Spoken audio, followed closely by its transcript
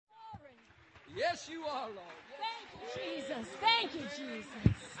Yes, you are, Lord. Thank you, Jesus. Thank you, Jesus.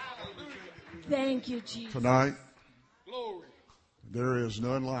 Thank you, Jesus. Tonight, Glory. there is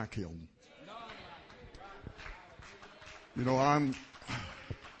none like him. You know, I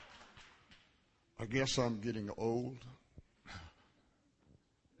guess I'm getting old.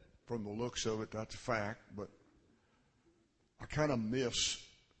 From the looks of it, that's a fact, but I kind of miss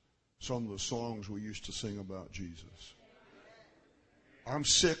some of the songs we used to sing about Jesus. I'm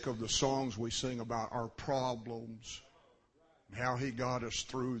sick of the songs we sing about our problems, how he got us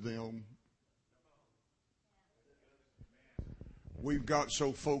through them. We've got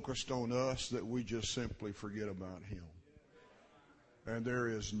so focused on us that we just simply forget about him. And there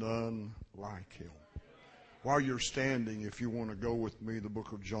is none like him. While you're standing, if you want to go with me, the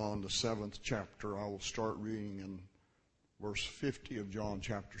book of John, the 7th chapter, I will start reading in verse 50 of John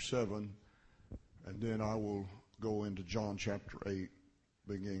chapter 7, and then I will go into John chapter 8,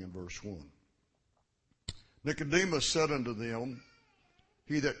 beginning in verse 1. Nicodemus said unto them,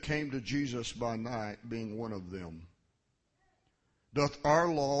 he that came to Jesus by night, being one of them, doth our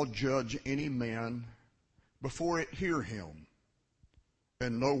law judge any man before it hear him,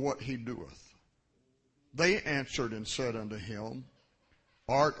 and know what he doeth? They answered and said unto him,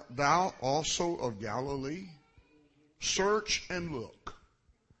 art thou also of Galilee? Search and look,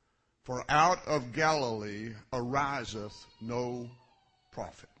 for out of Galilee ariseth no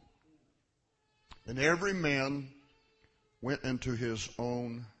prophet. And every man went into his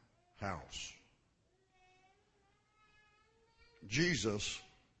own house. Jesus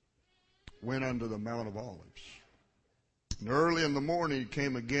went unto the Mount of Olives. And early in the morning he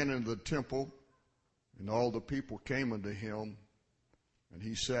came again into the temple, and all the people came unto him, and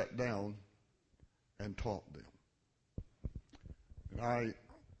he sat down and taught them. And I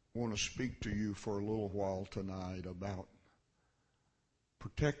want to speak to you for a little while tonight about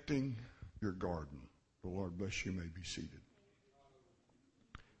protecting your garden. The Lord bless you. May be seated.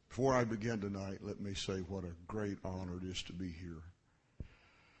 Before I begin tonight, let me say what a great honor it is to be here.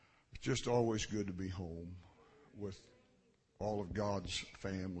 It's just always good to be home with all of God's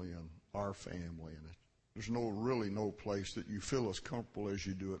family and our family. And there's really no place that you feel as comfortable as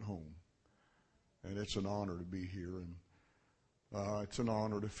you do at home. And it's an honor to be here. And it's an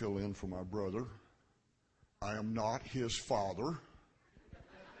honor to fill in for my brother. I am not his father.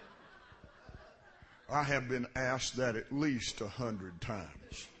 I have been asked that at least 100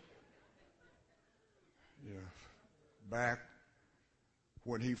 times. Yeah. Back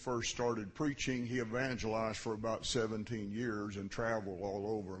when he first started preaching, he evangelized for about 17 years and traveled all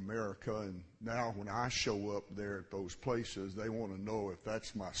over America. And now when I show up there at those places, they want to know if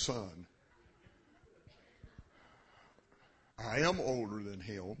that's my son. I am older than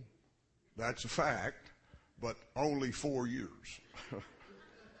him. That's a fact, but only 4 years.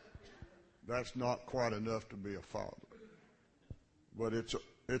 That's not quite enough to be a father. But it's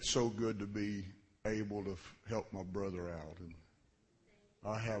so good to be able to help my brother out. And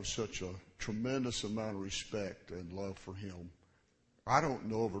I have such a tremendous amount of respect and love for him. I don't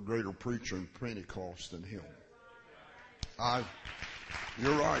know of a greater preacher in Pentecost than him.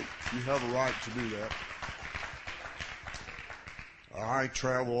 You're right. You have a right to do that. I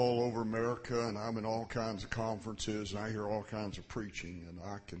travel all over America, and I'm in all kinds of conferences, and I hear all kinds of preaching, and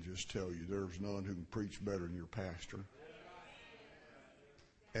I can just tell you there's none who can preach better than your pastor.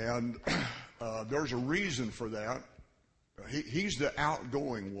 And there's a reason for that. He's the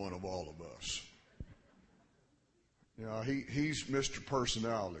outgoing one of all of us. You know, he's Mr.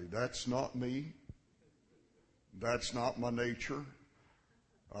 Personality. That's not me. That's not my nature.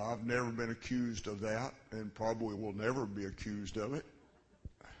 I've never been accused of that, and probably will never be accused of it.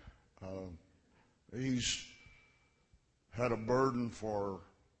 He's had a burden for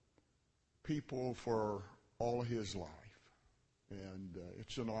people for all his life, and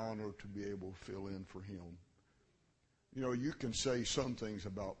it's an honor to be able to fill in for him. You know, you can say some things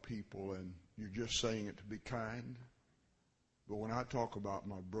about people, and you're just saying it to be kind, but when I talk about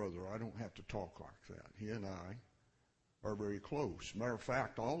my brother, I don't have to talk like that. He and I are very close. Matter of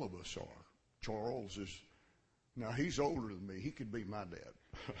fact, all of us are. Charles is, now he's older than me. He could be my dad.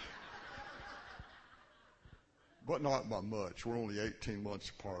 But not by much. We're only 18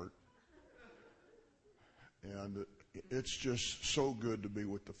 months apart. And it's just so good to be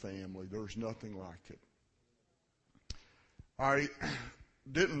with the family. There's nothing like it. I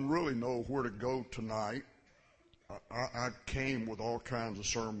didn't really know where to go tonight. I came with all kinds of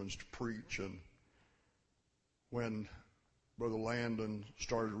sermons to preach, and when Brother Landon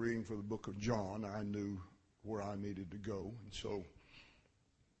started reading for the book of John, I knew where I needed to go. And so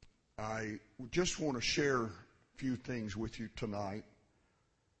I just want to share a few things with you tonight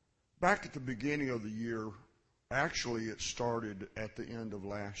Back at the beginning of the year, actually it started at the end of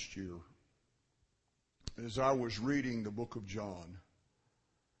last year, as I was reading the book of John,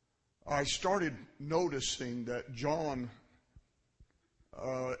 I started noticing that John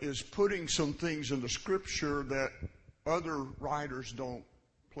is putting some things in the Scripture that other writers don't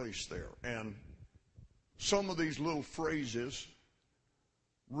place there. And some of these little phrases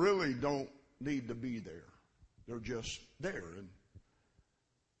really don't need to be there. They're just there. And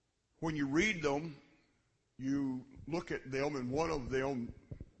when you read them, you look at them, and one of them,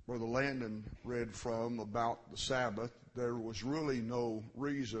 where the Landon read from about the Sabbath, there was really no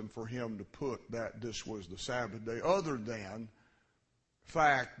reason for him to put that this was the Sabbath day, other than the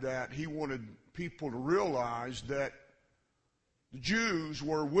fact that he wanted people to realize that the Jews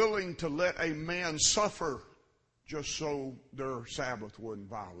were willing to let a man suffer just so their Sabbath wasn't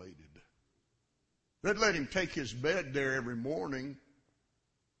violated. They'd let him take his bed there every morning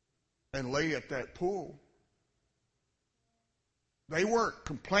and lay at that pool. They weren't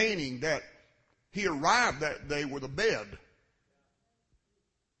complaining that he arrived that day with a bed.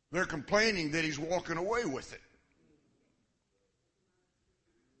 They're complaining that he's walking away with it.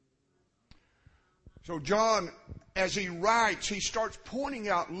 So John, as he writes, he starts pointing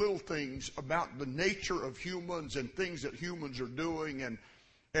out little things about the nature of humans and things that humans are doing,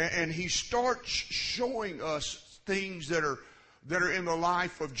 and he starts showing us things that are in the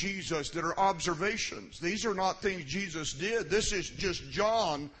life of Jesus, that are observations. These are not things Jesus did. This is just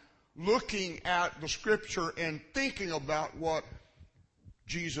John looking at the Scripture and thinking about what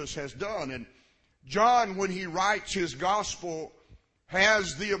Jesus has done. And John, when he writes his gospel,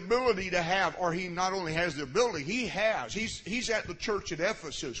 has the ability to have, or he not only has the ability, he's at the church at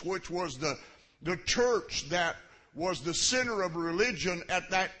Ephesus, which was the church that was the center of religion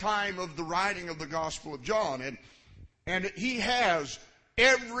at that time of the writing of the Gospel of John. And he has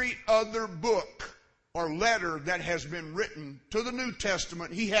every other book or letter that has been written to the New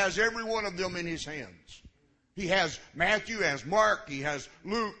Testament. He has every one of them in his hands. He has Matthew, he has Mark, he has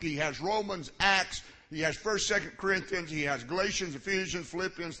Luke, he has Romans, Acts, he has 1st, 2nd Corinthians, he has Galatians, Ephesians,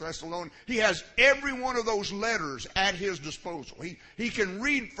 Philippians, Thessalonians. He has every one of those letters at his disposal. He can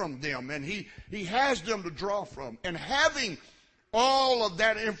read from them, and he has them to draw from. And having all of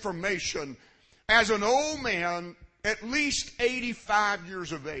that information, as an old man, at least 85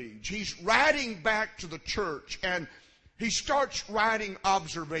 years of age, he's writing back to the church, and he starts writing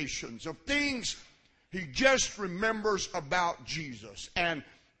observations of things he just remembers about Jesus, and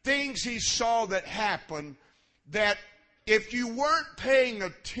things he saw that happened that if you weren't paying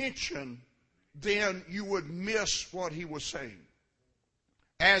attention, then you would miss what he was saying.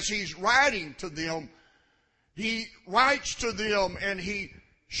 As he's writing to them, he writes to them and he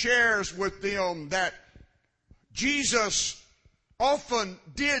shares with them that Jesus often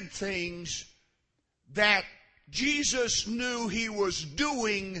did things that Jesus knew he was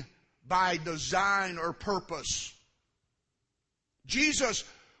doing by design or purpose. Jesus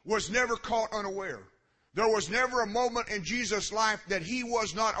was never caught unaware. There was never a moment in Jesus' life that he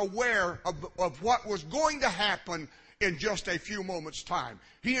was not aware of what was going to happen in just a few moments' time.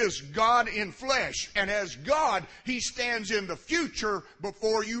 He is God in flesh, and as God, he stands in the future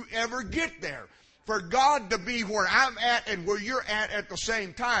before you ever get there. For God to be where I'm at and where you're at the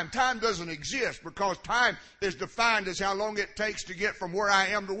same time, time doesn't exist, because time is defined as how long it takes to get from where I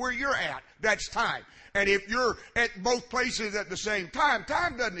am to where you're at. That's time. And if you're at both places at the same time,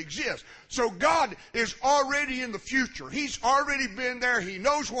 time doesn't exist. So God is already in the future. He's already been there. He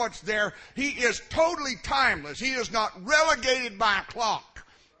knows what's there. He is totally timeless. He is not relegated by a clock.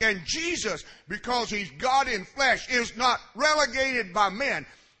 And Jesus, because he's God in flesh, is not relegated by men.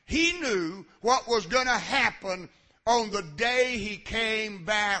 He knew what was going to happen on the day he came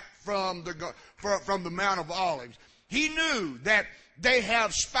back from the Mount of Olives. He knew that they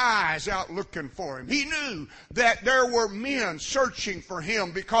have spies out looking for him. He knew that there were men searching for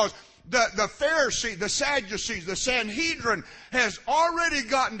him, because the Pharisees, the Sadducees, the Sanhedrin has already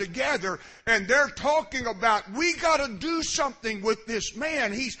gotten together, and they're talking about, we got to do something with this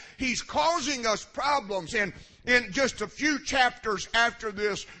man. He's causing us problems. And in just a few chapters after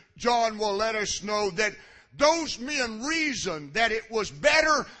this, John will let us know that those men reasoned that it was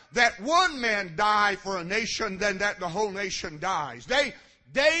better that one man die for a nation than that the whole nation dies.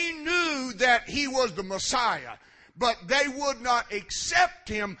 They knew that he was the Messiah, but they would not accept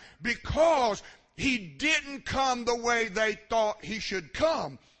him because he didn't come the way they thought he should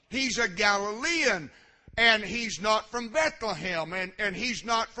come. He's a Galilean, and he's not from Bethlehem, and he's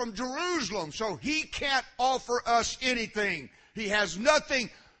not from Jerusalem, so he can't offer us anything. He has nothing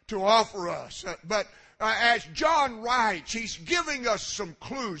to offer us. But as John writes, he's giving us some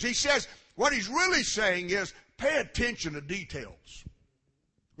clues. He says, what he's really saying is, pay attention to details.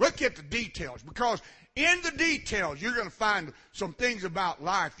 Look at the details, because in the details, you're going to find some things about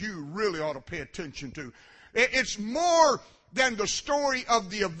life you really ought to pay attention to. It's more than the story of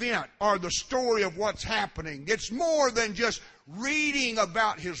the event or the story of what's happening. It's more than just reading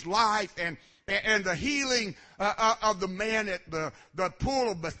about his life and the healing of the man at the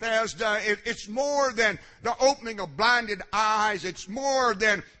pool of Bethesda. It's more than the opening of blinded eyes. It's more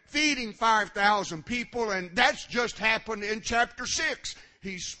than feeding 5,000 people, and that's just happened in chapter 6.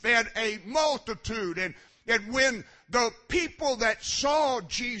 He's fed a multitude, and when the people that saw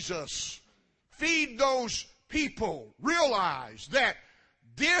Jesus feed those people realize that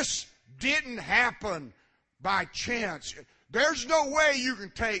this didn't happen by chance. There's no way you can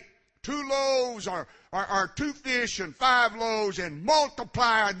take 2 loaves or 2 fish and 5 loaves and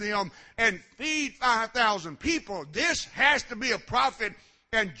multiply them and feed 5,000 people. This has to be a prophet.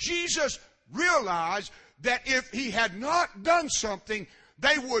 And Jesus realized that if he had not done something,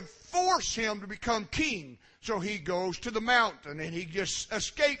 they would force him to become king. So he goes to the mountain and he just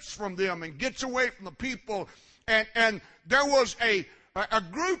escapes from them and gets away from the people. And there was a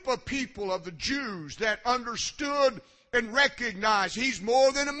group of people of the Jews that understood and recognized he's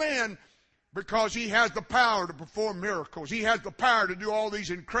more than a man, because he has the power to perform miracles. He has the power to do all these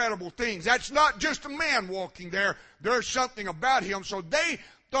incredible things. That's not just a man walking there. There's something about him. So they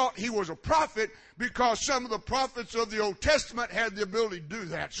thought he was a prophet, because some of the prophets of the Old Testament had the ability to do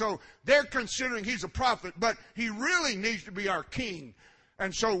that. So they're considering he's a prophet, but he really needs to be our king.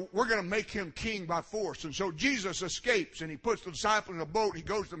 And so we're going to make him king by force. And so Jesus escapes, and he puts the disciples in a boat. He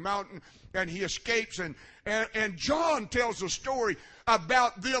goes to the mountain, and he escapes. And John tells a story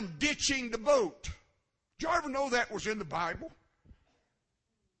about them ditching the boat. Did you ever know that was in the Bible?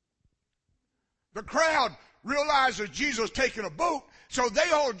 The crowd realizes Jesus taking a boat, so they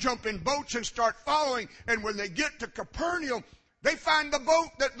all jump in boats and start following. And when they get to Capernaum, they find the boat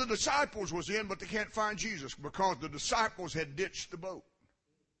that the disciples was in, but they can't find Jesus because the disciples had ditched the boat.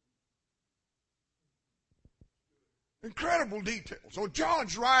 Incredible details. So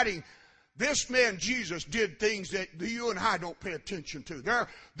John's writing, this man Jesus did things that you and I don't pay attention to. There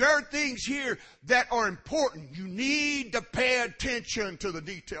are things here that are important. You need to pay attention to the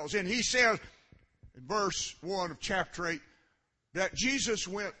details. And he says in verse 1 of chapter 8 that Jesus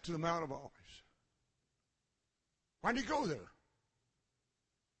went to the Mount of Olives. Why did he go there?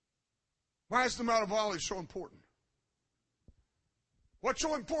 Why is the Mount of Olives so important? What's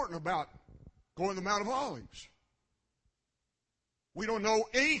so important about going to the Mount of Olives? We don't know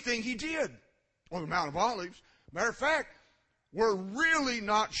anything he did on the Mount of Olives. Matter of fact, we're really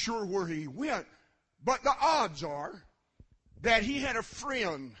not sure where he went, but the odds are that he had a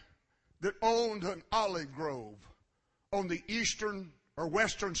friend that owned an olive grove on the eastern or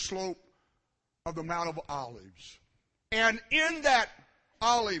western slope of the Mount of Olives. And in that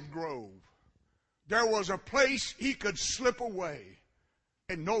olive grove, there was a place he could slip away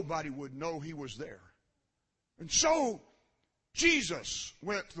and nobody would know he was there. And so Jesus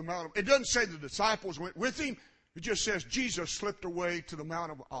went to the Mount of, it doesn't say the disciples went with him. It just says Jesus slipped away to the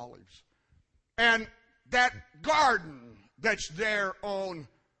Mount of Olives. And that garden that's there on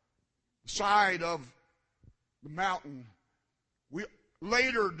the side of the mountain, we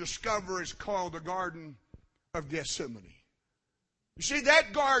later discover is called the Garden of Gethsemane. You see,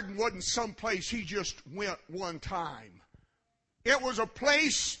 that garden wasn't someplace he just went one time. It was a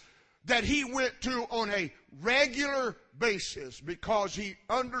place that he went to on a regular basis because he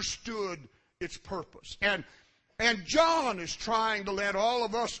understood its purpose. And John is trying to let all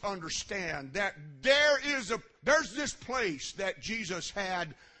of us understand that there's this place that Jesus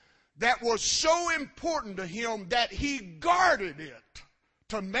had that was so important to him that he guarded it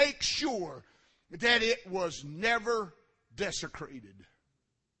to make sure that it was never desecrated.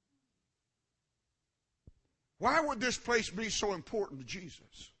 Why would this place be so important to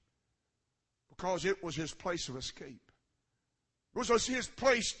Jesus? Because it was his place of escape. It was his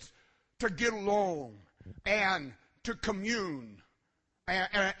place to get along and to commune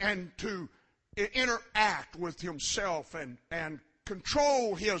and to interact with himself and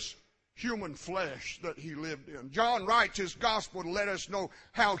control his human flesh that he lived in. John writes his gospel to let us know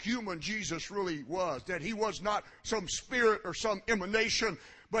how human Jesus really was, that he was not some spirit or some emanation,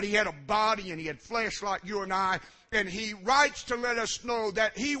 but he had a body and he had flesh like you and I. And he writes to let us know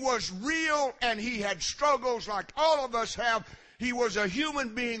that he was real and he had struggles like all of us have. He was a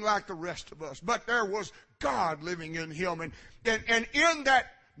human being like the rest of us, but there was God living in him. And in that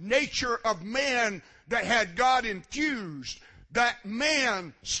nature of man that had God infused, that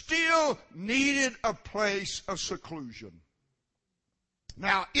man still needed a place of seclusion.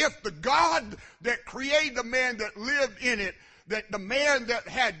 Now, if the God that created the man that lived in it, that the man that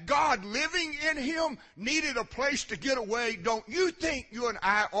had God living in him needed a place to get away, don't you think you and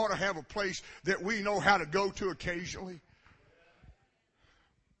I ought to have a place that we know how to go to occasionally?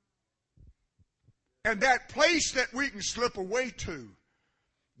 And that place that we can slip away to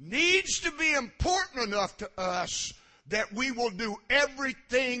needs to be important enough to us that we will do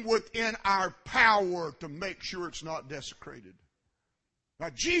everything within our power to make sure it's not desecrated. Now,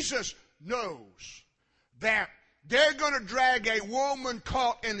 Jesus knows that they're going to drag a woman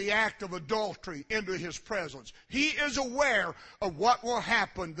caught in the act of adultery into his presence. He is aware of what will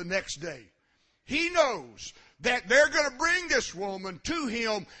happen the next day. He knows that they're going to bring this woman to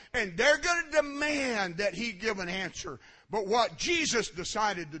him and they're going to demand that he give an answer. But what Jesus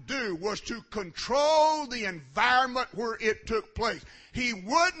decided to do was to control the environment where it took place. He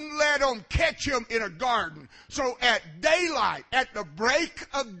wouldn't let them catch him in a garden. So at daylight, at the break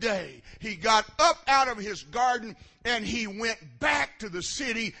of day, he got up out of his garden and he went back to the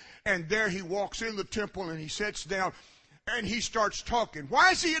city. And there he walks in the temple and he sits down and he starts talking.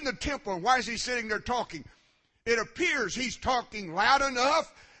 Why is he in the temple? Why is he sitting there talking? It appears he's talking loud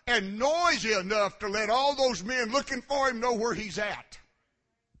enough and noisy enough to let all those men looking for him know where he's at.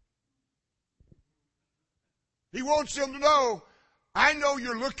 He wants them to know, I know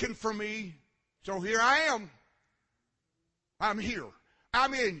you're looking for me, so here I am. I'm here.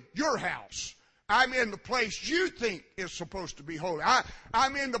 I'm in your house. I'm in the place you think is supposed to be holy.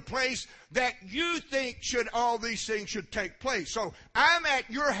 I'm in the place that you think all these things should take place. So I'm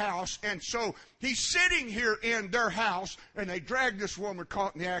at your house, and so he's sitting here in their house, and they drag this woman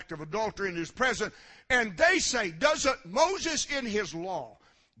caught in the act of adultery in his presence, and they say, doesn't Moses in his law,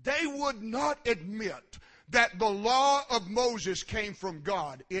 they would not admit that the law of Moses came from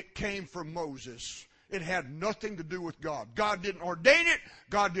God. It came from Moses. It had nothing to do with God. God didn't ordain it.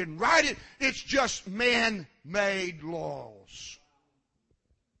 God didn't write it. It's just man-made laws.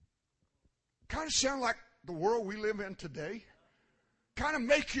 Kind of sound like the world we live in today. Kind of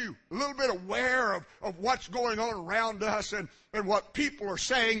make you a little bit aware of what's going on around us and what people are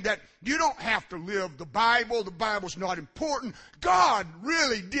saying, that you don't have to live the Bible. The Bible's not important. God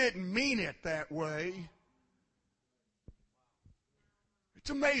really didn't mean it that way. It's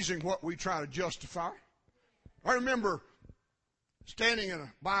amazing what we try to justify. I remember standing in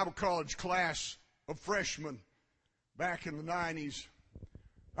a Bible college class of freshmen back in the 90s.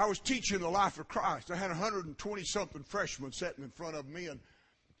 I was teaching the life of Christ. I had 120-something freshmen sitting in front of me.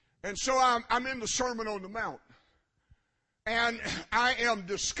 And so I'm in the Sermon on the Mount. And I am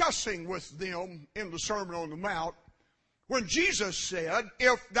discussing with them in the Sermon on the Mount when Jesus said,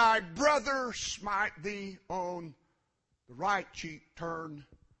 if thy brother smite thee on the right cheek, turn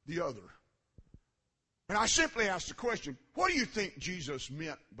the other. And I simply asked the question, what do you think Jesus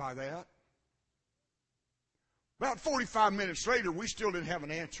meant by that? About 45 minutes later, we still didn't have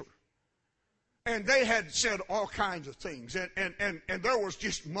an answer. And they had said all kinds of things. And there was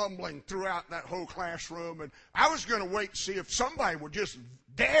just mumbling throughout that whole classroom. And I was going to wait to see if somebody would just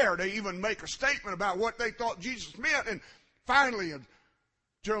dare to even make a statement about what they thought Jesus meant. And finally, a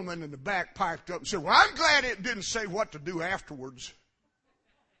gentleman in the back piped up and said, well, I'm glad it didn't say what to do afterwards.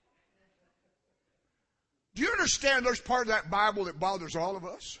 Do you understand there's part of that Bible that bothers all of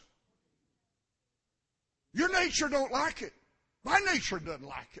us? Your nature don't like it. My nature doesn't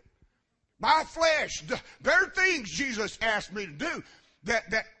like it. My flesh, there are things Jesus asked me to do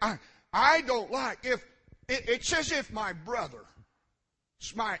that I don't like. If it says if my brother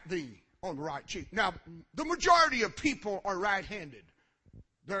smite thee on the right cheek. Now, the majority of people are right-handed.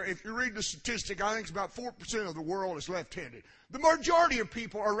 If you read the statistic, I think it's about 4% of the world is left-handed. The majority of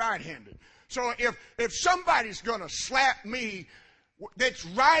people are right-handed. So if somebody's going to slap me that's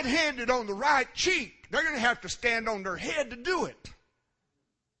right-handed on the right cheek, they're going to have to stand on their head to do it.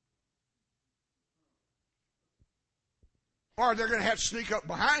 Or they're going to have to sneak up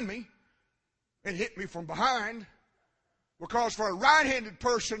behind me and hit me from behind. Because for a right-handed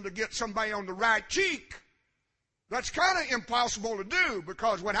person to get somebody on the right cheek, that's kind of impossible to do,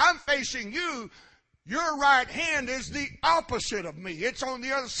 because when I'm facing you, your right hand is the opposite of me. It's on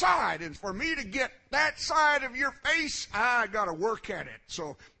the other side. And for me to get that side of your face, I got to work at it.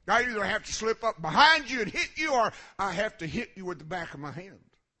 So I either have to slip up behind you and hit you, or I have to hit you with the back of my hand.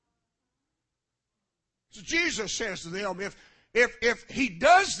 So Jesus says to them, if he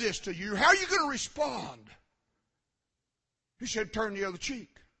does this to you, how are you going to respond? He said, turn the other cheek.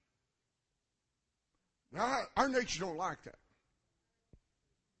 Now, our nature don't like that.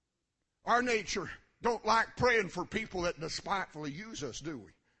 Our nature don't like praying for people that despitefully use us, do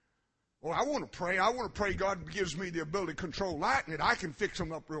we? Well, I want to pray. I want to pray God gives me the ability to control lightning. I can fix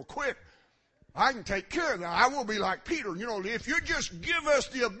them up real quick. I can take care of that. I will be like Peter. You know, if you just give us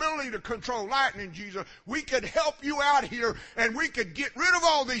the ability to control lightning, Jesus, we could help you out here and we could get rid of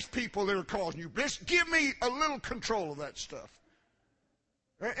all these people that are causing you. Just give me a little control of that stuff.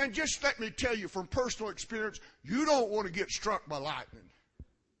 And just let me tell you from personal experience, you don't want to get struck by lightning.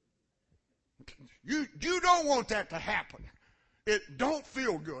 You don't want that to happen. It don't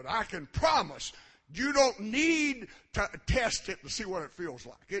feel good. I can promise. You don't need to test it to see what it feels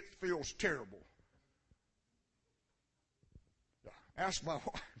like. It feels terrible. Ask my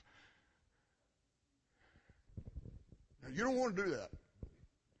wife. Now, you don't want to do that.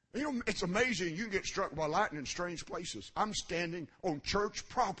 You know, it's amazing you can get struck by lightning in strange places. I'm standing on church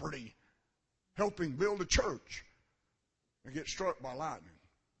property helping build a church and get struck by lightning.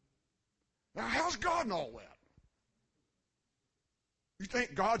 Now, how's God in all that? You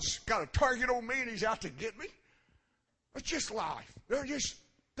think God's got a target on me and he's out to get me? It's just life.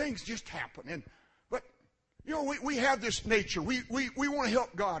 Things just happen. But, you know, we have this nature. We want to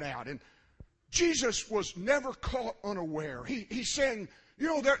help God out. And Jesus was never caught unaware. He's saying, you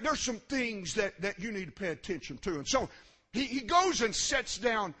know, there's some things that you need to pay attention to. And so he goes and sits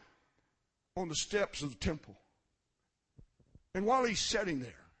down on the steps of the temple. And while he's sitting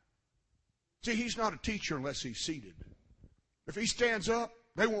there, see, he's not a teacher unless he's seated. If he stands up,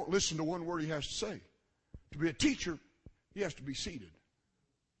 they won't listen to one word he has to say. To be a teacher, he has to be seated.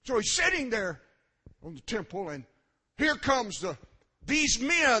 So he's sitting there on the temple, and here comes these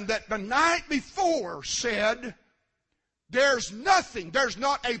men that the night before said, there's nothing, there's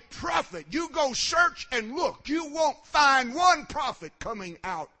not a prophet. You go search and look. You won't find one prophet coming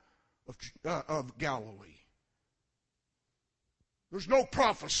out of Galilee. There's no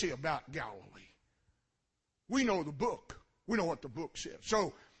prophecy about Galilee. We know the book. We know what the book says.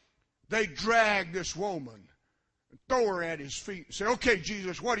 So they drag this woman and throw her at his feet and say, okay,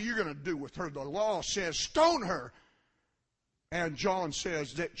 Jesus, what are you going to do with her? The law says stone her. And John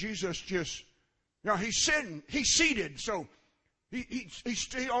says that Jesus just, now he's seated, so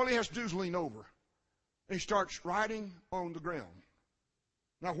all he has to do is lean over. And he starts writing on the ground.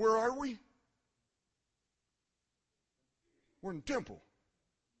 Now, where are we? We're in the temple.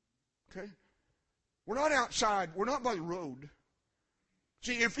 Okay? We're not outside. We're not by the road.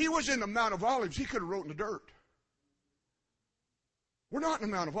 See, if he was in the Mount of Olives, he could have wrote in the dirt. We're not in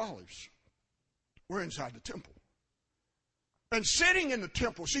the Mount of Olives. We're inside the temple. And sitting in the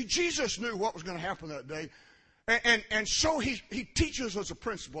temple, see, Jesus knew what was going to happen that day. And so he teaches us a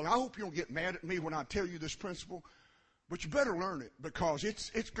principle. And I hope you don't get mad at me when I tell you this principle. But you better learn it because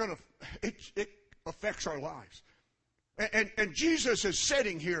it affects our lives. And Jesus is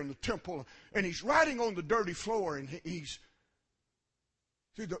sitting here in the temple, and he's writing on the dirty floor, and he's,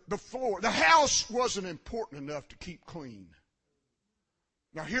 see, the floor, the house wasn't important enough to keep clean.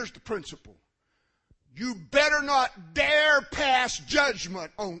 Now here's the principle. You better not dare pass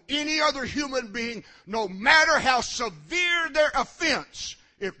judgment on any other human being, no matter how severe their offense,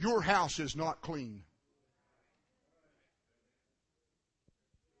 if your house is not clean.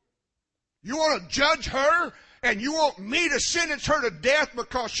 You want to judge her? And you want me to sentence her to death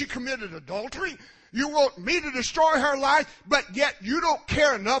because she committed adultery? You want me to destroy her life, but yet you don't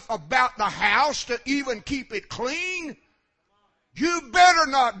care enough about the house to even keep it clean? You better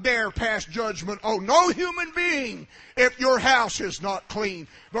not dare pass judgment on no human being if your house is not clean.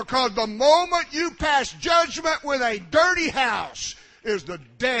 Because the moment you pass judgment with a dirty house is the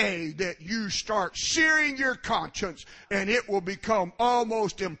day that you start searing your conscience, and it will become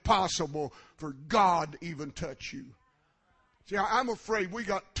almost impossible for God to even touch you. See, I'm afraid we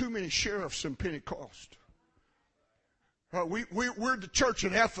got too many sheriffs in Pentecost. We're the church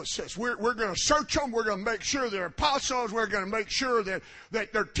at Ephesus. We're going to search them. We're going to make sure they're apostles. We're going to make sure that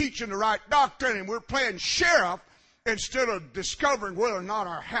they're teaching the right doctrine. And we're playing sheriff instead of discovering whether or not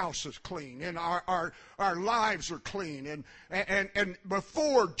our house is clean and our lives are clean. And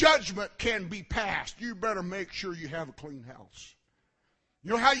before judgment can be passed, you better make sure you have a clean house. You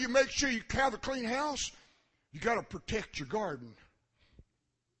know how you make sure you have a clean house? You got to protect your garden.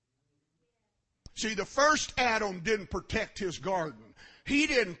 See, the first Adam didn't protect his garden. He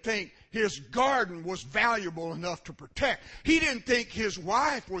didn't think his garden was valuable enough to protect. He didn't think his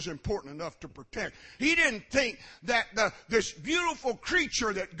wife was important enough to protect. He didn't think that this beautiful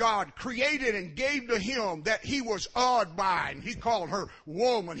creature that God created and gave to him, that he was awed by, and he called her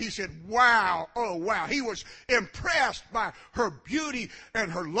woman. He said, wow, oh wow. He was impressed by her beauty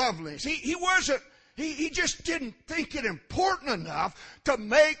and her loveliness. He He just didn't think it important enough to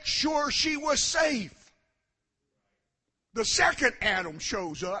make sure she was safe. The second Adam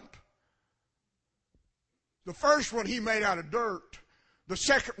shows up. The first one he made out of dirt. The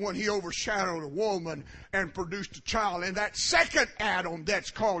second one he overshadowed a woman and produced a child. And that second Adam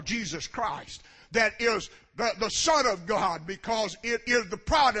that's called Jesus Christ, that is the Son of God, because it is the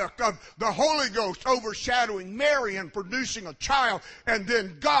product of the Holy Ghost overshadowing Mary and producing a child, and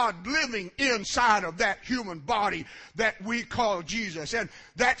then God living inside of that human body that we call Jesus. And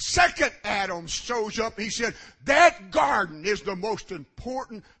that second Adam shows up. He said, that garden is the most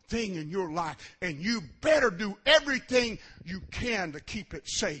important thing in your life, and you better do everything you can to keep it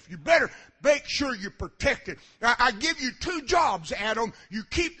safe. You better make sure you protect it. I give you two jobs, Adam. You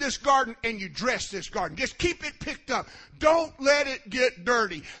keep this garden and you dress this garden. Just keep it picked up. Don't let it get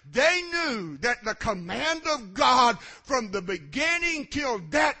dirty. They knew that the command of God from the beginning till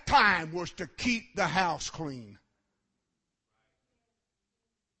that time was to keep the house clean.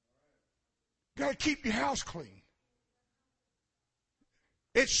 You got to keep your house clean.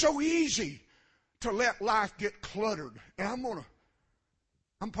 It's so easy to let life get cluttered. And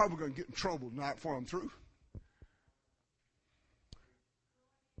I'm probably going to get in trouble tonight before I'm through.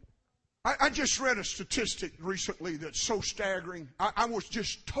 I just read a statistic recently that's so staggering. I was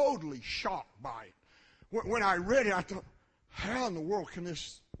just totally shocked by it. When I read it, I thought, how in the world how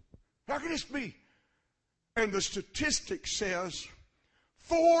can this be? And the statistic says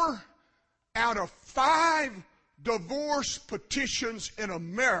 4 out of 5 divorce petitions in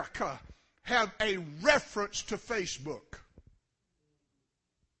America have a reference to Facebook.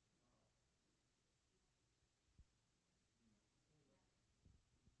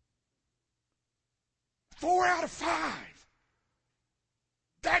 Four out of 5.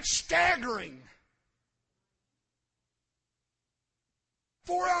 That's staggering.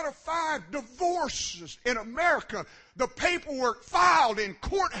 4 out of 5 divorces in America, the paperwork filed in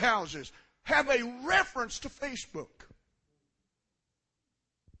courthouses, have a reference to Facebook.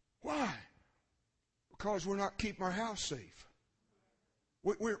 Why? Because we're not keeping our house safe.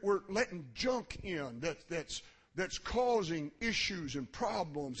 We're letting junk in that's causing issues and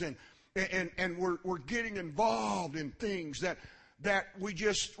problems, and we're getting involved in things that we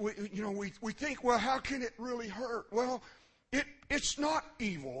think, well, how can it really hurt? Well, it's not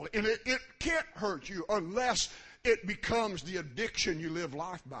evil, and it can't hurt you unless it becomes the addiction you live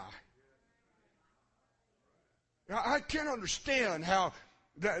life by. Now, I can't understand how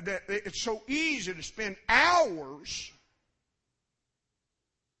that it's so easy to spend hours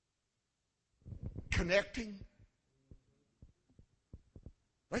connecting.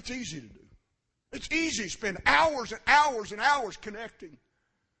 That's easy to do. It's easy to spend hours and hours and hours connecting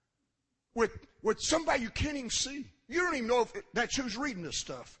with somebody you can't even see. You don't even know if that's who's reading this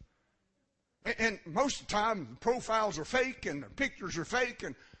stuff. And most of the time, the profiles are fake and the pictures are fake,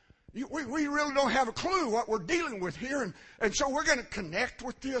 and we really don't have a clue what we're dealing with here. And so we're going to connect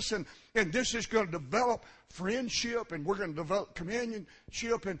with this, and this is going to develop friendship, and we're going to develop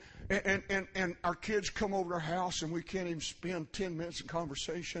companionship, and our kids come over to our house, and we can't even spend 10 minutes in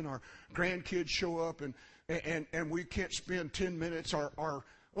conversation. Our grandkids show up, and we can't spend 10 minutes.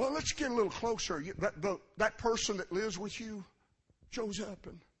 Well, let's get a little closer. That person that lives with you shows up,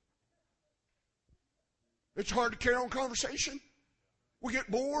 and it's hard to carry on conversation. We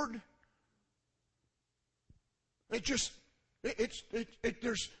get bored. It's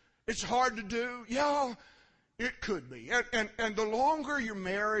hard to do. Yeah, it could be. And the longer you're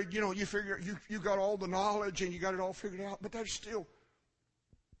married, you figure you got all the knowledge and you got it all figured out, but that's still,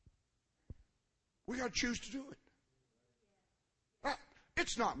 we got to choose to do it.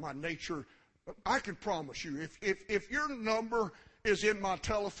 It's not my nature. I can promise you, if your number is in my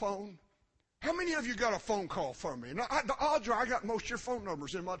telephone, how many of you got a phone call from me? Now, the odds are I got most of your phone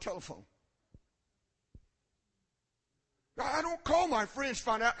numbers in my telephone. I don't call my friends to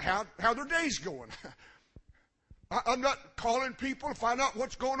find out how their day's going. I'm not calling people to find out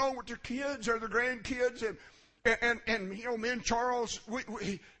what's going on with their kids or their grandkids. And me and Charles,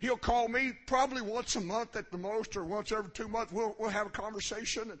 he'll call me probably once a month at the most, or once every 2 months. We'll have a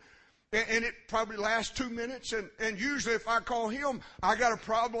conversation. And it probably lasts 2 minutes. And usually if I call him, I got a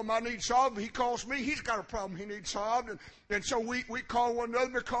problem I need solved. He calls me, he's got a problem he needs solved. And so we call one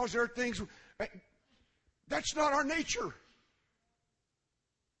another because there are things. That's not our nature.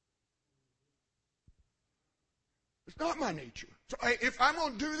 It's not my nature. So if I'm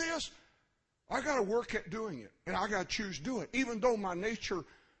going to do this, I got to work at doing it. And I got to choose to do it. Even though my nature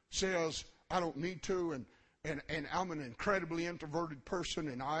says I don't need to, and I'm an incredibly introverted person,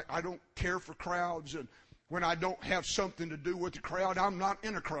 and I don't care for crowds, and When I don't have something to do with the crowd, I'm not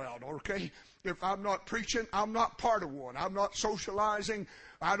in a crowd, okay? If I'm not preaching, I'm not part of one. I'm not socializing.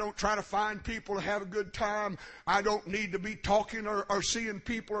 I don't try to find people to have a good time. I don't need to be talking or seeing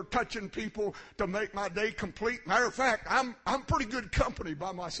people or touching people to make my day complete. Matter of fact, I'm pretty good company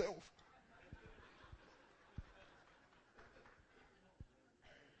by myself.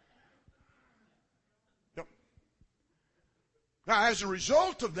 Yep. Now, as a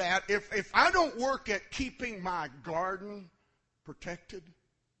result of that, if I don't work at keeping my garden protected,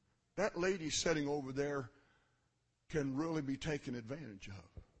 that lady sitting over there can really be taken advantage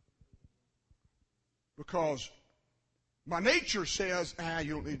of. Because my nature says,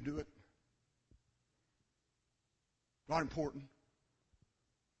 you don't need to do it. Not important.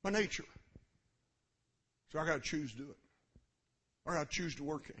 My nature. So I got to choose to do it. I got to choose to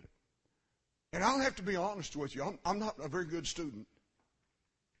work at it. And I'll have to be honest with you. I'm not a very good student.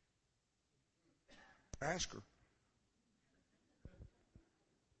 Ask her.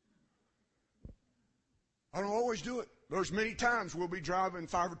 I don't always do it. There's many times we'll be driving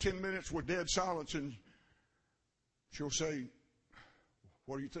 5 or 10 minutes with dead silence and she'll say,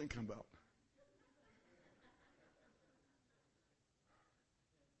 "What are you thinking about?"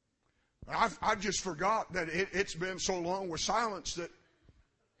 I've just forgot that it's been so long with silence that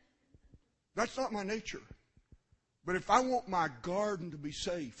that's not my nature. But if I want my garden to be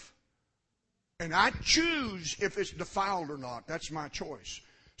safe, and I choose if it's defiled or not, that's my choice.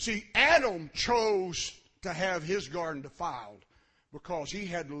 See, Adam chose to have his garden defiled because he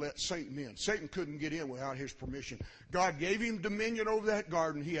had to let Satan in. Satan couldn't get in without his permission. God gave him dominion over that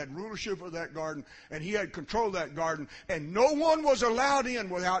garden. He had rulership of that garden, and he had control of that garden, and no one was allowed in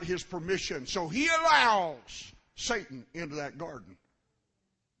without his permission. So he allows Satan into that garden.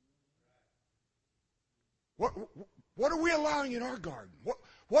 What are we allowing in our garden?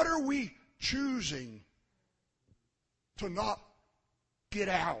 What are we choosing to not get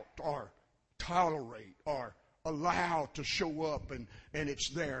out or tolerate or allow to show up, and it's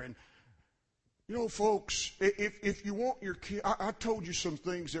there? And you know, folks, if you want your kid, I told you some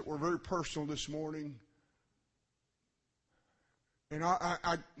things that were very personal this morning, and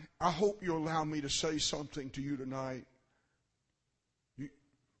I hope you allow me to say something to you tonight.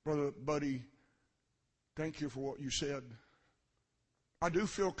 Brother Buddy, thank you for what you said. I do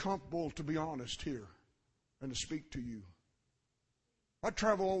feel comfortable to be honest here and to speak to you. I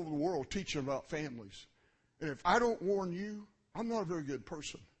travel all over the world teaching about families. And if I don't warn you, I'm not a very good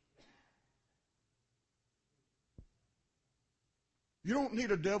person. You don't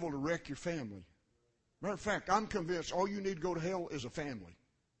need a devil to wreck your family. Matter of fact, I'm convinced all you need to go to hell is a family.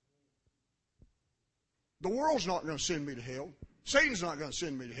 The world's not going to send me to hell. Satan's not going to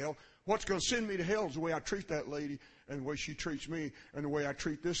send me to hell. What's going to send me to hell is the way I treat that lady and the way she treats me and the way I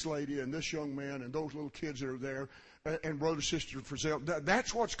treat this lady and this young man and those little kids that are there and brother, sister, for sale.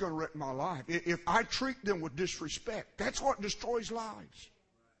 That's what's going to wreck my life. If I treat them with disrespect, that's what destroys lives.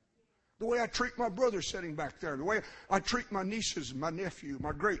 The way I treat my brother sitting back there, the way I treat my nieces, my nephew,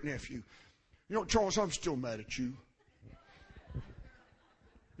 my great-nephew. You know, Charles, I'm still mad at you.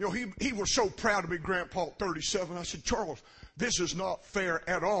 You know, he was so proud to be Grandpa at 37. I said, Charles, this is not fair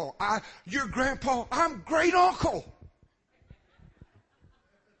at all. You're Grandpa, I'm great uncle.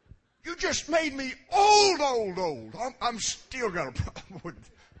 You just made me old. I'm still got a problem with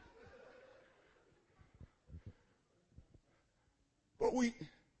it. But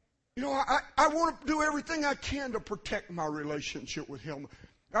I want to do everything I can to protect my relationship with him.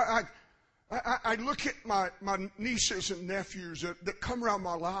 I look at my nieces and nephews that come around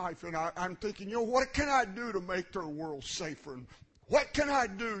my life, and I'm thinking, you know, what can I do to make their world safer? And what can I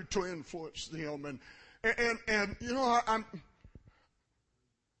do to influence them? And you know,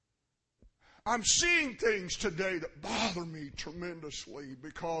 I'm seeing things today that bother me tremendously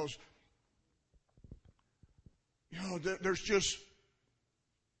because, you know, there's just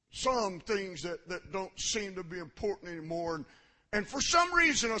some things that don't seem to be important anymore. And for some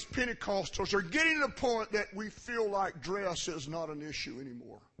reason, us Pentecostals are getting to the point that we feel like dress is not an issue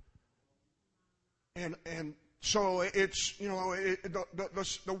anymore. And so it's, you know,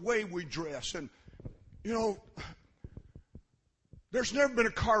 the way we dress. And, you know, there's never been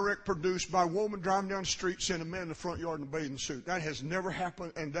a car wreck produced by a woman driving down the street seeing a man in the front yard in a bathing suit. That has never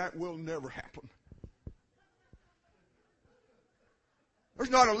happened, and that will never happen. There's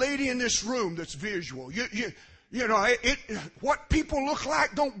not a lady in this room that's visual. You know, what people look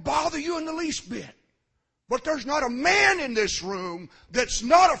like don't bother you in the least bit. But there's not a man in this room that's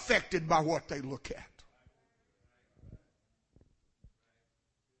not affected by what they look at.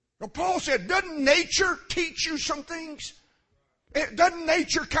 Now, Paul said, doesn't nature teach you some things? Doesn't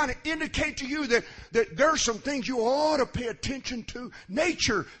nature kind of indicate to you that there's some things you ought to pay attention to?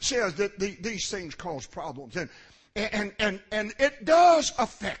 Nature says that these things cause problems, and it does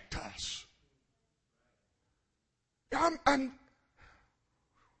affect us. I'm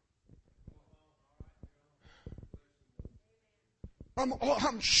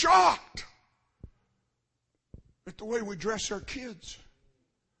shocked at the way we dress our kids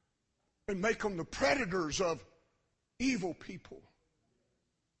and make them the predators of evil people.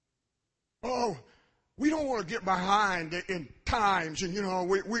 Oh, we don't want to get behind in times, and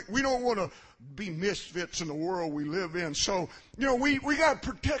we don't want to be misfits in the world we live in. So we got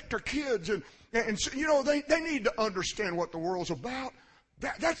to protect our kids, and they need to understand what the world's about.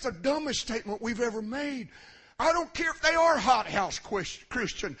 That's the dumbest statement we've ever made. I don't care if they are hothouse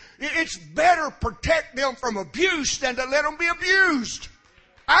Christian. It's better protect them from abuse than to let them be abused.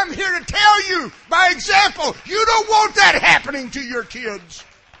 I'm here to tell you, by example, you don't want that happening to your kids.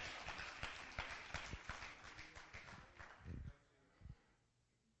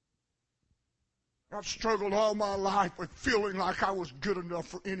 I've struggled all my life with feeling like I was good enough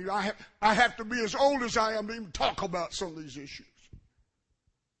for any. I have to be as old as I am to even talk about some of these issues.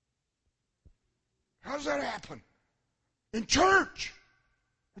 How does that happen? In church,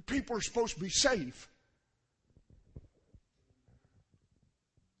 where people are supposed to be safe.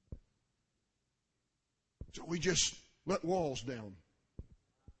 So we just let walls down.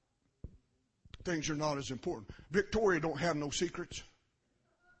 Things are not as important. Victoria don't have no secrets.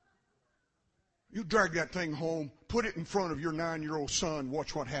 You drag that thing home, put it in front of your 9-year-old son,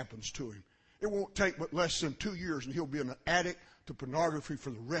 watch what happens to him. It won't take but less than 2 years and he'll be an addict to pornography for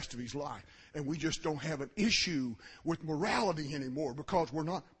the rest of his life. And we just don't have an issue with morality anymore because we're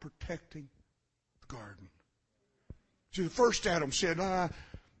not protecting the garden. See, the first Adam said, I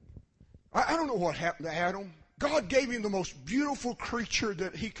don't know what happened to Adam. God gave him the most beautiful creature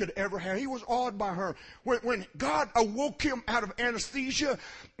that he could ever have. He was awed by her. When God awoke him out of anesthesia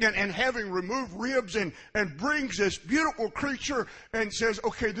and having removed ribs and brings this beautiful creature and says,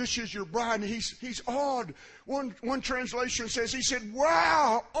 okay, this is your bride, and he's awed. One translation says, he said,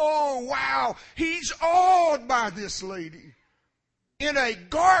 wow, oh wow, he's awed by this lady. In a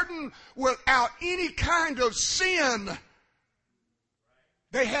garden without any kind of sin,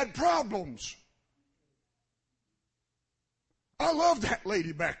 they had problems. I love that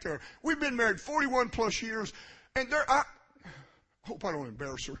lady back there. We've been married 41 plus years, and I hope I don't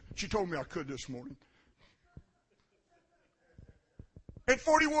embarrass her. She told me I could this morning. In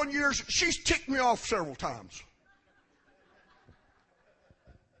 41 years, she's ticked me off several times.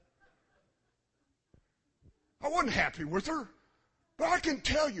 I wasn't happy with her. But I can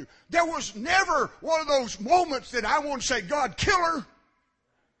tell you, there was never one of those moments that I want to say, God, kill her.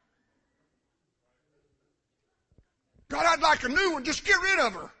 God, I'd like a new one. Just get rid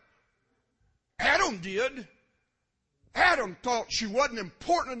of her. Adam did. Adam thought she wasn't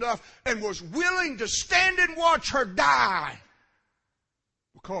important enough and was willing to stand and watch her die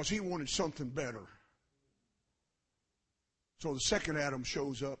because he wanted something better. So the second Adam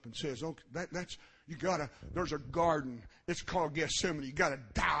shows up and says, okay, there's a garden. It's called Gethsemane. You gotta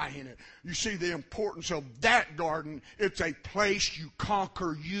die in it. You see the importance of that garden. It's a place you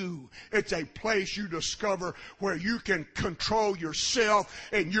conquer you. It's a place you discover where you can control yourself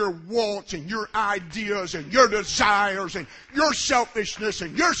and your wants and your ideas and your desires and your selfishness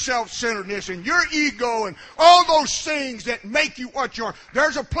and your self-centeredness and your ego and all those things that make you what you are.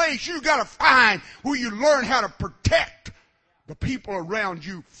 There's a place you gotta find where you learn how to protect the people around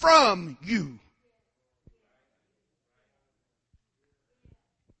you from you.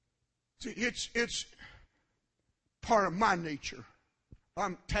 See, it's part of my nature.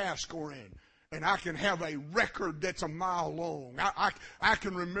 I'm task-oriented, and I can have a record that's a mile long. I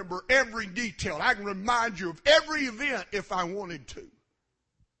can remember every detail. I can remind you of every event if I wanted to.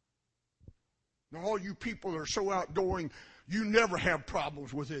 Now, all you people that are so outgoing, you never have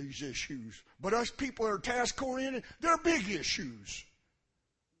problems with these issues. But us people that are task-oriented, they're big issues.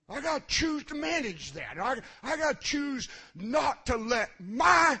 I got to choose to manage that. I got to choose not to let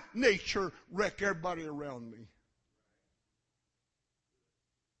my nature wreck everybody around me.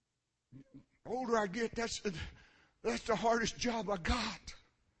 The older I get, that's the hardest job I got.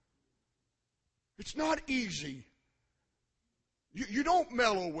 It's not easy. You don't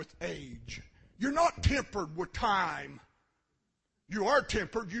mellow with age. You're not tempered with time. You are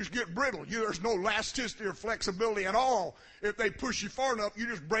tempered, you just get brittle. There's no elasticity or flexibility at all. If they push you far enough, you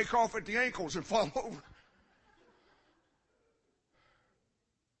just break off at the ankles and fall over.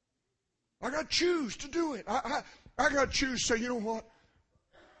 I got to choose to do it. I got to choose to say, you know what?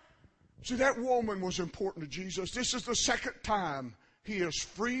 See, that woman was important to Jesus. This is the second time he has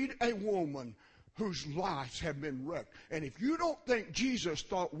freed a woman whose lives have been wrecked. And if you don't think Jesus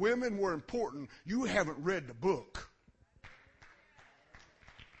thought women were important, you haven't read the book.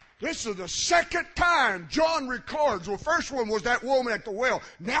 This is the second time John records. Well, first one was that woman at the well.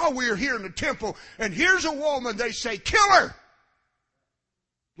 Now we're here in the temple, and here's a woman, they say, kill her.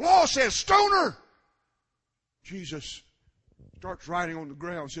 Law says, stone her. Jesus starts writing on the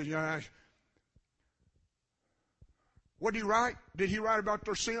ground, says, what did he write? Did he write about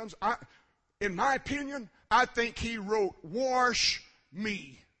their sins? In my opinion, I think he wrote, wash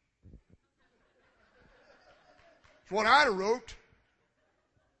me. That's what I'd have wrote.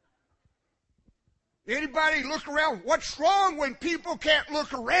 Anybody look around? What's wrong when people can't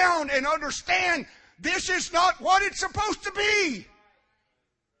look around and understand this is not what it's supposed to be?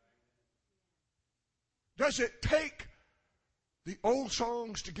 Does it take the old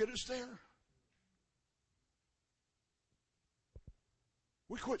songs to get us there?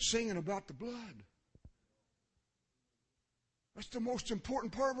 We quit singing about the blood. That's the most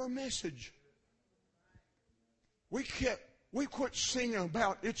important part of our message. We quit singing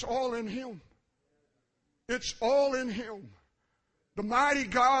about it's all in Him. It's all in Him. The mighty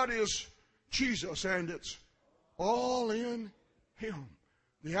God is Jesus, and it's all in Him.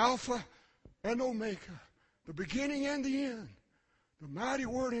 The Alpha and Omega, the beginning and the end, the mighty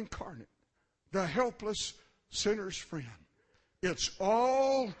Word incarnate, the helpless sinner's friend. It's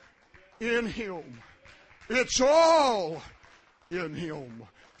all in Him. It's all in Him.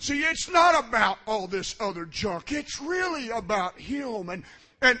 See, it's not about all this other junk. It's really about Him.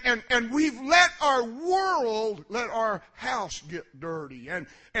 And we've let our world, let our house get dirty. And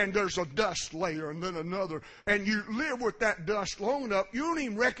there's a dust layer and then another. And you live with that dust long enough, you don't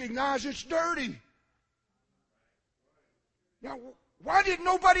even recognize it's dirty. Now, why did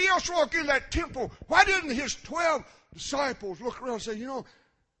nobody else walk in that temple? Why didn't His 12 disciples look around and say,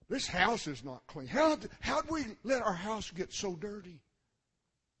 this house is not clean. How'd we let our house get so dirty?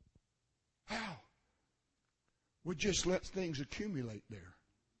 How? We just let things accumulate there.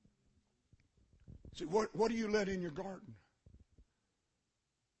 See, what do you let in your garden?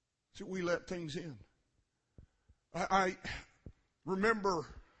 See, we let things in. I remember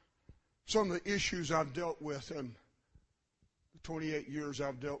some of the issues I've dealt with in the 28 years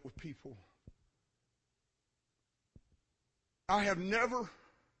I've dealt with people. I have never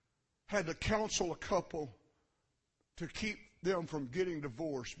had to counsel a couple to keep them from getting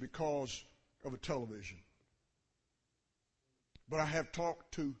divorced because of a television. But I have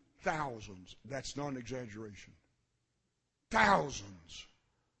talked to thousands, that's not an exaggeration, thousands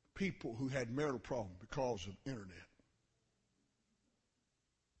of people who had marital problems because of internet.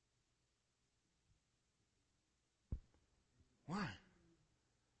 Why?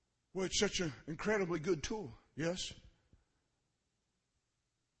 Well, it's such an incredibly good tool. Yes?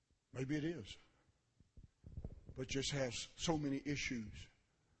 Maybe it is. But just has so many issues.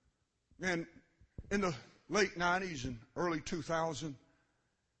 And in the late 90s and early 2000s,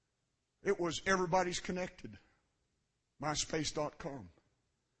 it was everybody's connected. MySpace.com.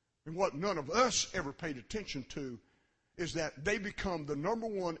 And what none of us ever paid attention to is that they become the number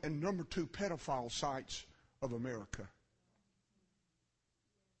one and number two pedophile sites of America.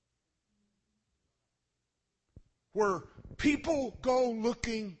 Where people go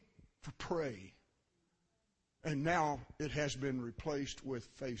looking for prey. And now it has been replaced with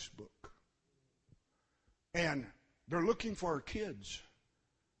Facebook. And they're looking for our kids.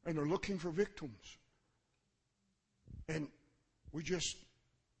 And they're looking for victims. And we just...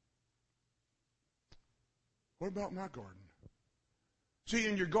 What about my garden? See,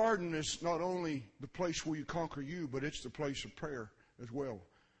 in your garden is not only the place where you conquer you, but it's the place of prayer as well.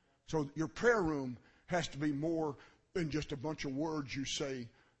 So your prayer room has to be more than just a bunch of words you say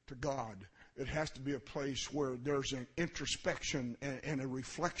to God. It has to be a place where there's an introspection and a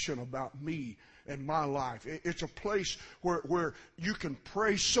reflection about me and my life. It's a place where you can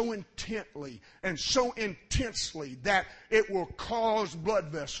pray so intently and so intensely that it will cause blood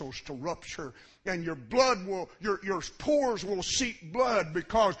vessels to rupture. And your blood your pores will seep blood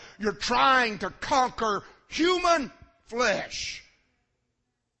because you're trying to conquer human flesh.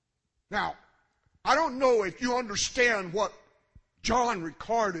 Now, I don't know if you understand what John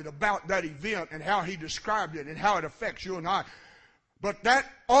recorded about that event and how he described it and how it affects you and I. But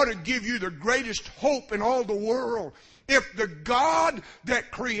that ought to give you the greatest hope in all the world, If the God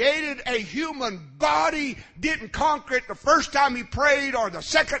that created a human body didn't conquer it the first time he prayed or the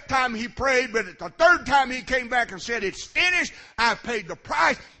second time he prayed, but the third time he came back and said, it's finished, I paid the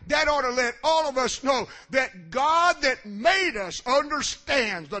price, that ought to let all of us know that God that made us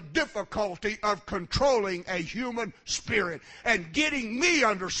understands the difficulty of controlling a human spirit and getting me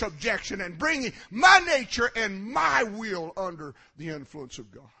under subjection and bringing my nature and my will under the influence of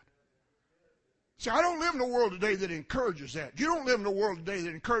God. See, I don't live in a world today that encourages that. You don't live in a world today that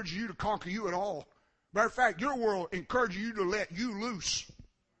encourages you to conquer you at all. Matter of fact, your world encourages you to let you loose.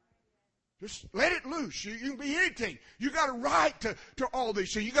 Just let it loose. You can be anything. You got a right to all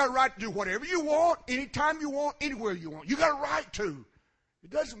these things. You got a right to do whatever you want, anytime you want, anywhere you want. You got a right to.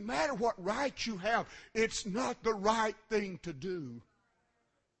 It doesn't matter what rights you have. It's not the right thing to do.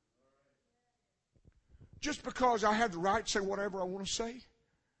 Just because I have the right to say whatever I want to say.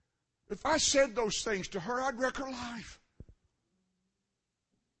 If I said those things to her, I'd wreck her life.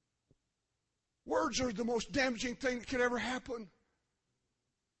 Words are the most damaging thing that could ever happen.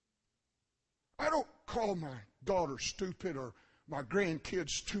 I don't call my daughter stupid or my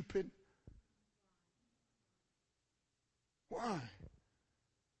grandkids stupid. Why?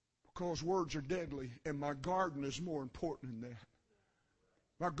 Because words are deadly, and my garden is more important than that.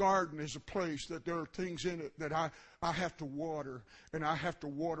 My garden is a place that there are things in it that I have to water, and I have to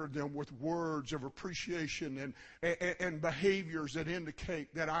water them with words of appreciation and behaviors that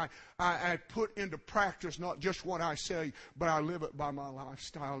indicate that I put into practice not just what I say, but I live it by my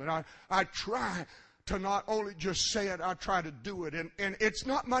lifestyle. And I try to not only just say it, I try to do it. And it's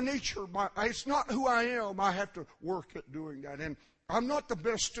not my nature. It's not who I am. I have to work at doing that. And I'm not the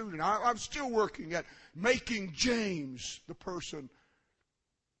best student. I'm still working at making James the person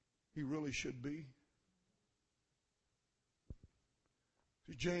he really should be.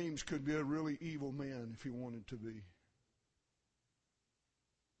 See, James could be a really evil man if he wanted to be. It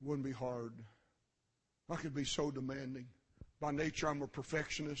wouldn't be hard. I could be so demanding. By nature, I'm a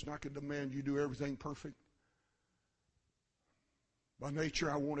perfectionist, and I could demand you do everything perfect. By nature,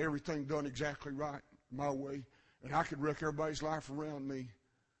 I want everything done exactly right, my way. And I could wreck everybody's life around me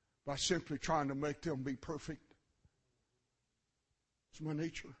by simply trying to make them be perfect. It's my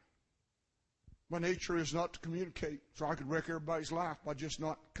nature. My nature is not to communicate, so I could wreck everybody's life by just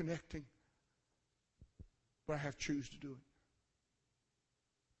not connecting. But I have to choose to do it.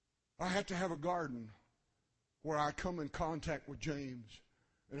 I have to have a garden where I come in contact with James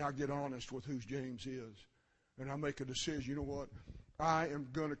and I get honest with who James is. And I make a decision, you know what? I am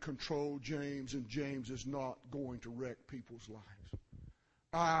going to control James, and James is not going to wreck people's lives.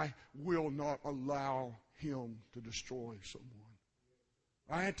 I will not allow him to destroy someone.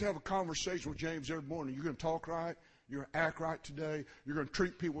 I had to have a conversation with James every morning. You're going to talk right. You're going to act right today. You're going to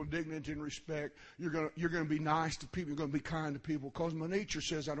treat people with dignity and respect. You're going to be nice to people. You're going to be kind to people because my nature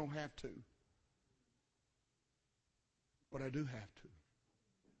says I don't have to. But I do have to.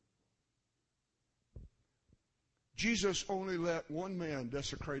 Jesus only let one man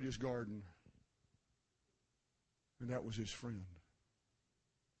desecrate his garden, and that was his friend.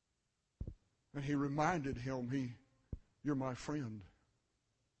 And he reminded him, you're my friend.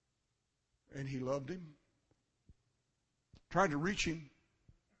 And he loved him. Tried to reach him.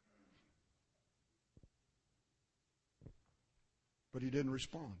 But he didn't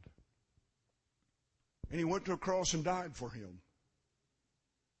respond. And he went to a cross and died for him.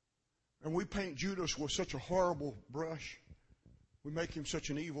 And we paint Judas with such a horrible brush. We make him such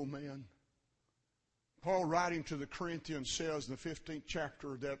an evil man. Paul, writing to the Corinthians, says in the 15th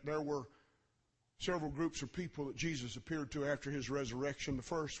chapter that there were several groups of people that Jesus appeared to after his resurrection. The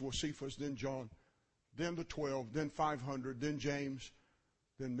first was Cephas, then John, then the 12, then 500, then James,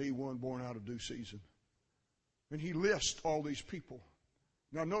 then me, one born out of due season. And he lists all these people.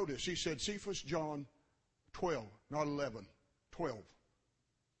 Now notice, he said Cephas, John, 12, not 11, 12.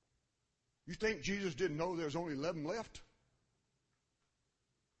 You think Jesus didn't know there was only 11 left?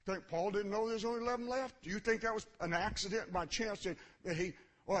 You think Paul didn't know there was only 11 left? Do you think that was an accident by chance that he...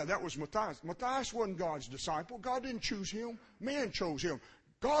 Oh, that was Matthias. Matthias wasn't God's disciple. God didn't choose him. Man chose him.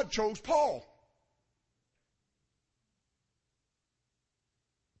 God chose Paul.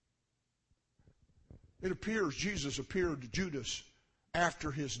 It appears Jesus appeared to Judas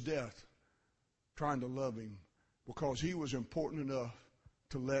after his death, trying to love him because he was important enough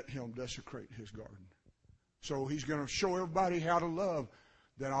to let him desecrate his garden. So he's going to show everybody how to love.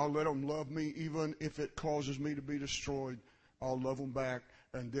 Then I'll let them love me even if it causes me to be destroyed. I'll love them back.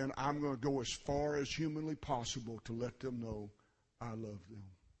 And then I'm going to go as far as humanly possible to let them know I love them.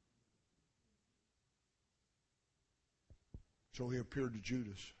 So he appeared to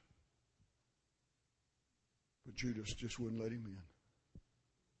Judas. But Judas just wouldn't let him in.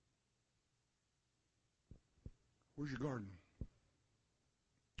 Where's your garden?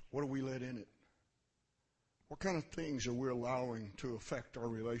 What do we let in it? What kind of things are we allowing to affect our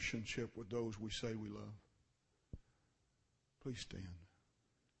relationship with those we say we love? Please stand.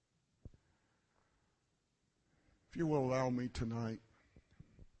 If you will allow me tonight,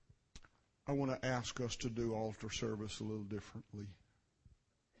 I want to ask us to do altar service a little differently.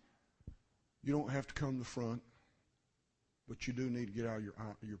 You don't have to come to the front, but you do need to get out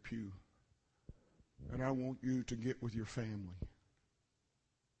of your pew. And I want you to get with your family.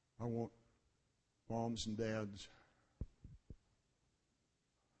 I want moms and dads,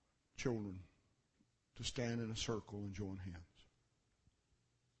 children, to stand in a circle and join hands.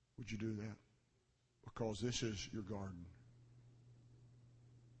 Would you do that? Because this is your garden.